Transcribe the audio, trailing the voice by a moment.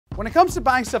When it comes to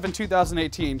buying stuff in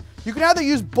 2018, you can either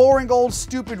use boring old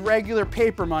stupid regular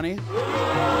paper money,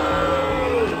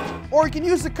 or you can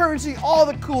use the currency all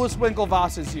the coolest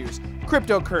Winklevosses use,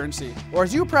 cryptocurrency, or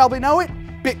as you probably know it,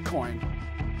 Bitcoin.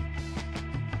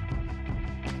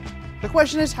 The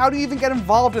question is, how do you even get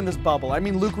involved in this bubble? I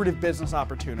mean, lucrative business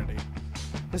opportunity.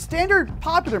 The standard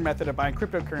popular method of buying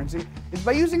cryptocurrency is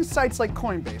by using sites like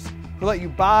Coinbase, who let you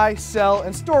buy, sell,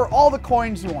 and store all the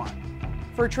coins you want,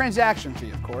 for a transaction fee,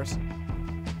 of course.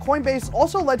 Coinbase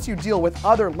also lets you deal with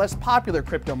other less popular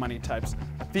crypto money types,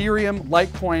 Ethereum,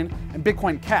 Litecoin, and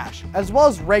Bitcoin Cash, as well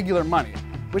as regular money,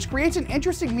 which creates an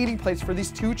interesting meeting place for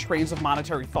these two trains of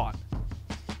monetary thought.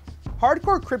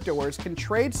 Hardcore cryptoers can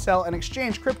trade, sell, and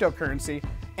exchange cryptocurrency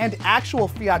and actual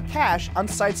fiat cash on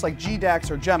sites like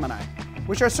GDAX or Gemini,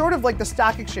 which are sort of like the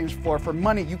stock exchange floor for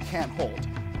money you can't hold.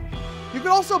 You can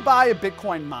also buy a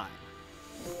Bitcoin mine.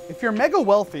 If you're mega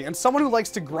wealthy and someone who likes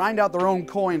to grind out their own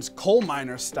coins coal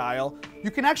miner style, you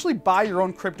can actually buy your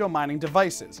own crypto mining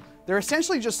devices. They're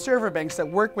essentially just server banks that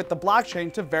work with the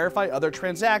blockchain to verify other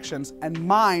transactions and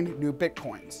mine new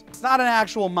Bitcoins. It's not an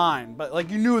actual mine, but like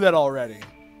you knew that already,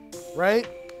 right?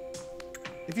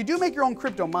 If you do make your own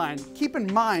crypto mine, keep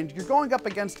in mind you're going up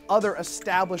against other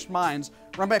established mines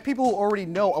run by people who already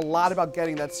know a lot about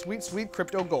getting that sweet, sweet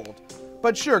crypto gold.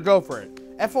 But sure, go for it.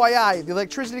 FYI, the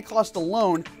electricity cost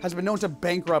alone has been known to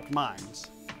bankrupt mines.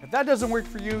 If that doesn't work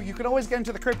for you, you can always get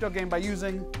into the crypto game by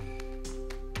using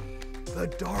the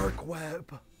dark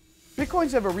web.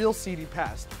 Bitcoins have a real seedy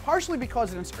past, partially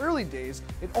because in its early days,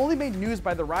 it only made news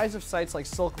by the rise of sites like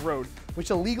Silk Road, which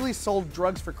illegally sold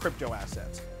drugs for crypto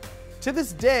assets. To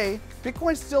this day,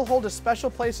 Bitcoins still hold a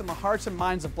special place in the hearts and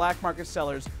minds of black market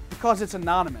sellers because it's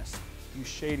anonymous, you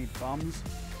shady bums.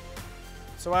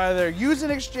 So either use an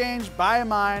exchange, buy a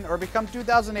mine, or become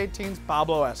 2018's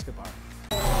Pablo Escobar.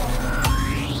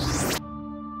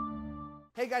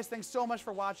 Hey guys, thanks so much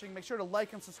for watching. Make sure to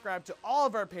like and subscribe to all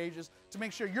of our pages to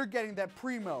make sure you're getting that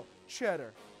primo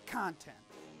cheddar content.